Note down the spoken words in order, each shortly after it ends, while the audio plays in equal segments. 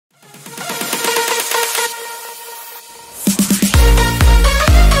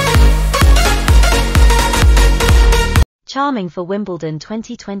Charming for Wimbledon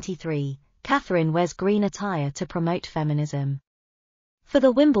 2023, Catherine wears green attire to promote feminism. For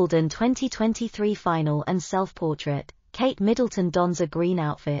the Wimbledon 2023 final and self-portrait, Kate Middleton dons a green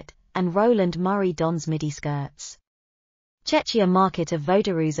outfit, and Roland Murray dons midi skirts. Cheshire Market of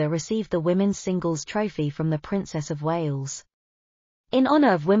Voderouza received the women's singles trophy from the Princess of Wales. In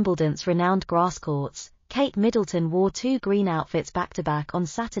honour of Wimbledon's renowned grass courts, Kate Middleton wore two green outfits back-to-back on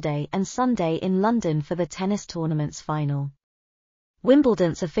Saturday and Sunday in London for the tennis tournament's final.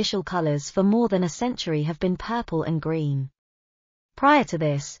 Wimbledon's official colours for more than a century have been purple and green. Prior to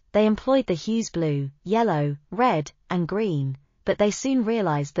this, they employed the hues blue, yellow, red, and green, but they soon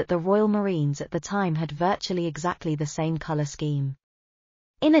realised that the Royal Marines at the time had virtually exactly the same colour scheme.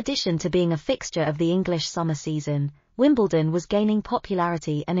 In addition to being a fixture of the English summer season, Wimbledon was gaining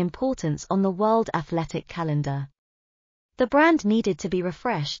popularity and importance on the world athletic calendar. The brand needed to be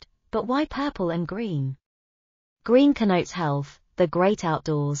refreshed, but why purple and green? Green connotes health, the great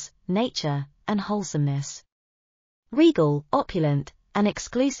outdoors, nature, and wholesomeness. Regal, opulent, and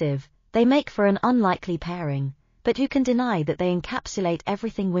exclusive, they make for an unlikely pairing, but who can deny that they encapsulate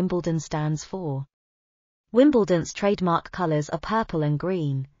everything Wimbledon stands for? Wimbledon's trademark colours are purple and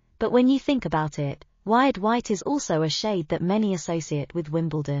green, but when you think about it, wide white is also a shade that many associate with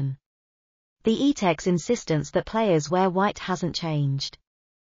Wimbledon. The ETEC's insistence that players wear white hasn't changed.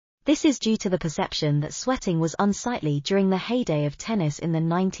 This is due to the perception that sweating was unsightly during the heyday of tennis in the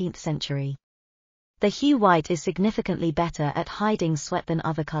 19th century. The hue white is significantly better at hiding sweat than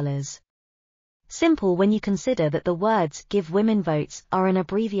other colours. Simple when you consider that the words "Give Women Votes" are an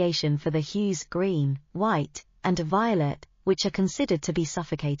abbreviation for the hues green, white, and violet, which are considered to be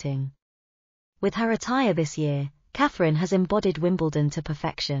suffocating. With her attire this year, Catherine has embodied Wimbledon to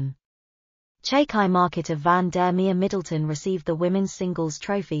perfection. Cheshire Market of Van der Meer Middleton received the women's singles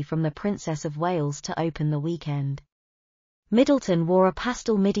trophy from the Princess of Wales to open the weekend. Middleton wore a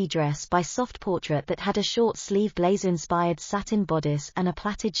pastel midi dress by Soft Portrait that had a short-sleeve blazer-inspired satin bodice and a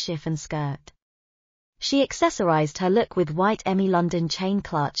plaited chiffon skirt. She accessorized her look with white Emmy London chain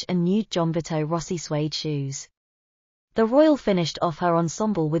clutch and nude Gianvito Rossi suede shoes. The royal finished off her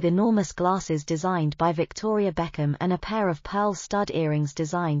ensemble with enormous glasses designed by Victoria Beckham and a pair of pearl stud earrings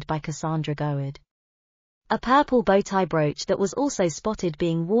designed by Cassandra Goad. A purple bowtie brooch that was also spotted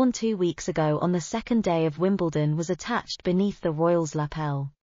being worn 2 weeks ago on the second day of Wimbledon was attached beneath the royal's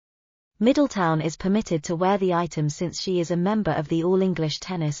lapel. Middleton is permitted to wear the item since she is a member of the All English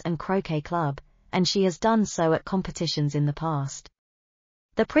Tennis and Croquet Club, and she has done so at competitions in the past.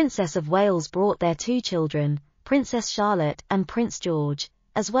 The Princess of Wales brought their two children, Princess Charlotte and Prince George,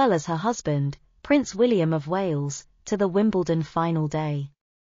 as well as her husband, Prince William of Wales, to the Wimbledon final day.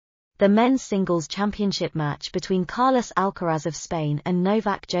 The men's singles championship match between Carlos Alcaraz of Spain and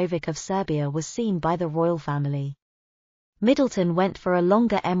Novak Djokovic of Serbia was seen by the royal family. Middleton went for a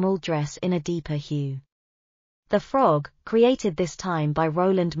longer emerald dress in a deeper hue. The frog, created this time by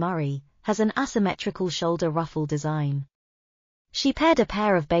Roland Murray, has an asymmetrical shoulder ruffle design. She paired a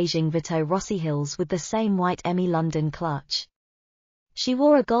pair of Beijing Vito Rossi heels with the same white Emmy London clutch. She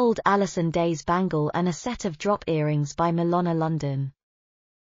wore a gold Alison Days bangle and a set of drop earrings by Milona London.